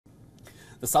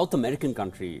The South American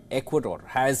country, Ecuador,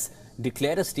 has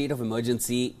declared a state of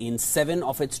emergency in 7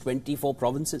 of its 24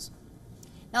 provinces.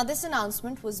 Now, this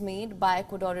announcement was made by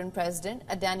Ecuadorian President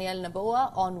Daniel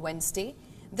Noboa on Wednesday.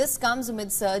 This comes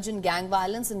amid surge in gang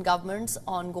violence and government's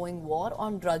ongoing war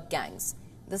on drug gangs.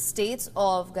 The states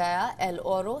of Gaya, El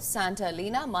Oro, Santa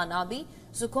Elena, Manabi,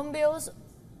 Sucumbíos,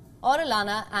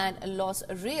 Orellana and Los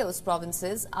Rios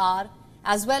provinces are,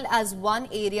 as well as one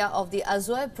area of the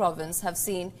Azuay province, have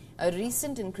seen a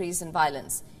recent increase in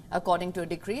violence, according to a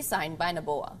decree signed by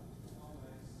Noboa.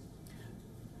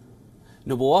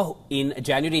 Noboa in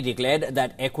January declared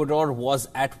that Ecuador was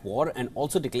at war and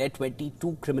also declared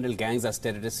 22 criminal gangs as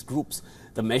terrorist groups.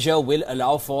 The measure will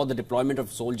allow for the deployment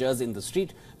of soldiers in the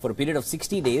street for a period of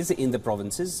 60 days in the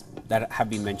provinces that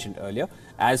have been mentioned earlier.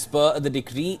 As per the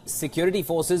decree, security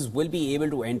forces will be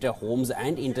able to enter homes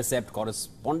and intercept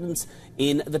correspondence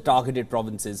in the targeted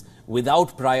provinces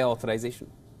without prior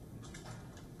authorization.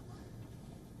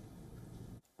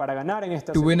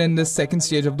 To win in this second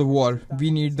stage of the war,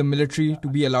 we need the military to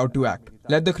be allowed to act.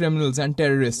 Let the criminals and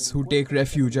terrorists who take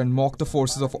refuge and mock the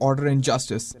forces of order and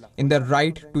justice in their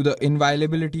right to the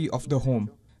inviolability of the home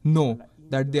know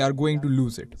that they are going to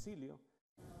lose it.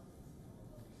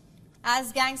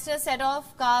 As gangsters set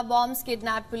off car bombs,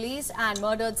 kidnapped police and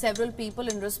murdered several people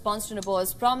in response to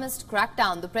Noboa's promised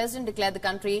crackdown, the president declared the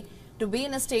country to be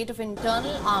in a state of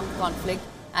internal armed conflict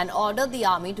and ordered the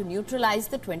army to neutralize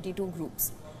the 22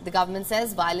 groups. The government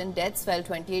says violent deaths fell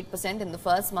 28% in the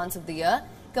first months of the year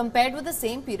compared with the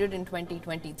same period in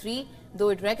 2023, though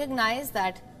it recognized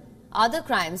that other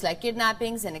crimes like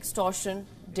kidnappings and extortion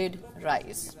did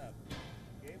rise.